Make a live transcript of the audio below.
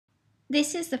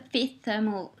This is the fifth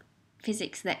thermal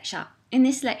physics lecture. In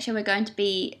this lecture, we're going to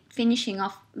be finishing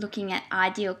off looking at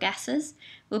ideal gases.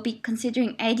 We'll be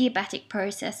considering adiabatic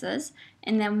processes,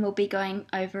 and then we'll be going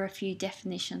over a few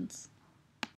definitions.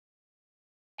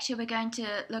 Actually, we're going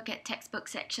to look at textbook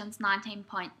sections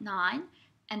 19.9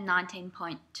 and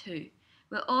 19.2.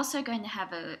 We're also going to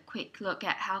have a quick look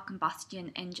at how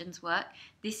combustion engines work.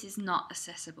 This is not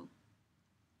accessible.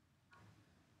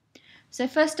 So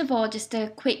first of all, just a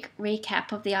quick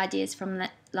recap of the ideas from the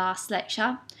last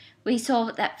lecture. We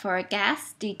saw that for a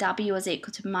gas, dW is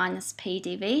equal to minus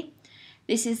PdV.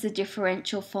 This is the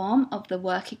differential form of the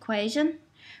work equation.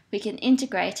 We can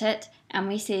integrate it and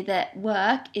we see that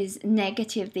work is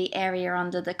negative the area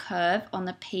under the curve on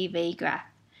the PV graph.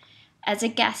 As a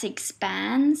gas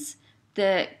expands,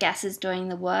 the gas is doing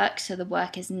the work, so the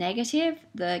work is negative.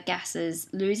 The gas is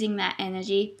losing that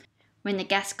energy. When the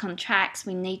gas contracts,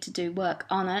 we need to do work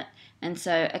on it, and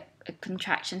so a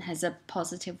contraction has a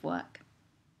positive work.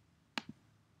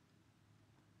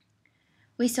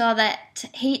 We saw that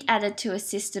heat added to a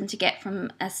system to get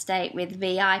from a state with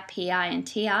VI, PI and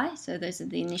TI, so those are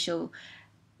the initial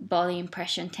volume,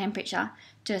 pressure and temperature,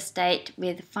 to a state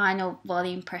with final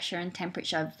volume, pressure and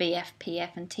temperature VF,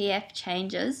 PF and TF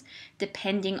changes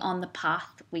depending on the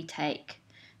path we take.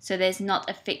 So there's not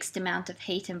a fixed amount of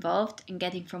heat involved in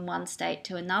getting from one state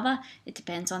to another. It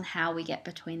depends on how we get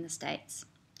between the states.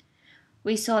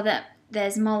 We saw that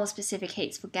there's molar specific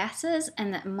heats for gases,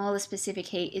 and that molar specific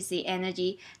heat is the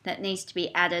energy that needs to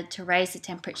be added to raise the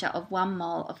temperature of 1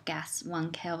 mole of gas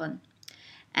 1 Kelvin.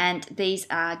 And these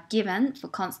are given for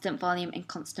constant volume and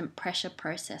constant pressure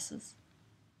processes.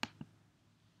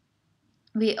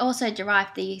 We also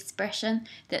derived the expression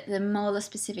that the molar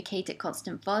specific heat at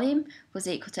constant volume was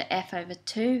equal to F over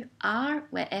 2R,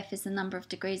 where F is the number of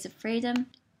degrees of freedom,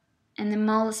 and the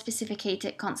molar specific heat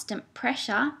at constant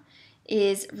pressure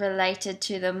is related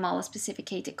to the molar specific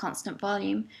heat at constant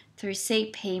volume through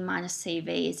Cp minus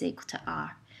Cv is equal to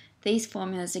R. These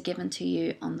formulas are given to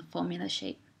you on the formula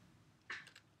sheet.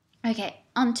 Okay,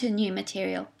 on to new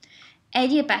material.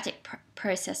 Adiabatic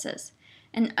processes.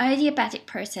 An adiabatic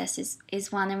process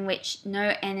is one in which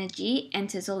no energy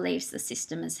enters or leaves the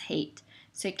system as heat.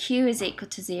 So Q is equal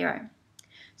to 0.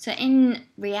 So in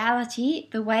reality,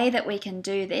 the way that we can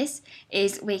do this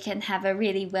is we can have a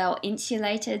really well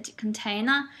insulated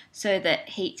container so that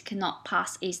heat cannot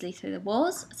pass easily through the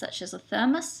walls, such as a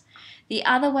thermos. The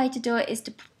other way to do it is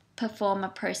to perform a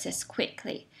process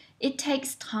quickly. It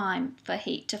takes time for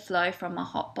heat to flow from a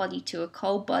hot body to a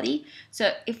cold body,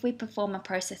 so if we perform a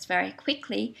process very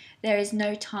quickly, there is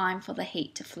no time for the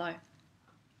heat to flow.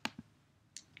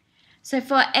 So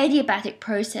for adiabatic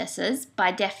processes,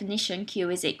 by definition, Q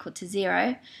is equal to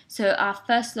 0, so our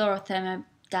first law of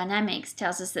thermodynamics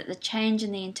tells us that the change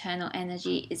in the internal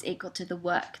energy is equal to the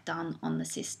work done on the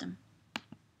system.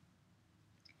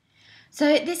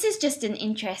 So this is just an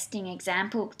interesting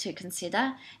example to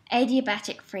consider,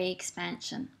 adiabatic free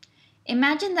expansion.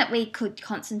 Imagine that we could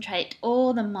concentrate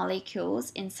all the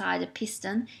molecules inside a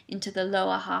piston into the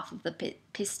lower half of the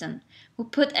piston. We'll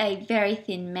put a very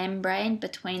thin membrane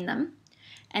between them,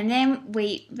 and then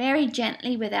we very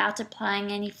gently, without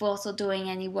applying any force or doing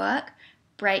any work,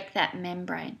 break that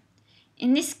membrane.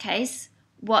 In this case,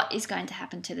 what is going to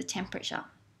happen to the temperature?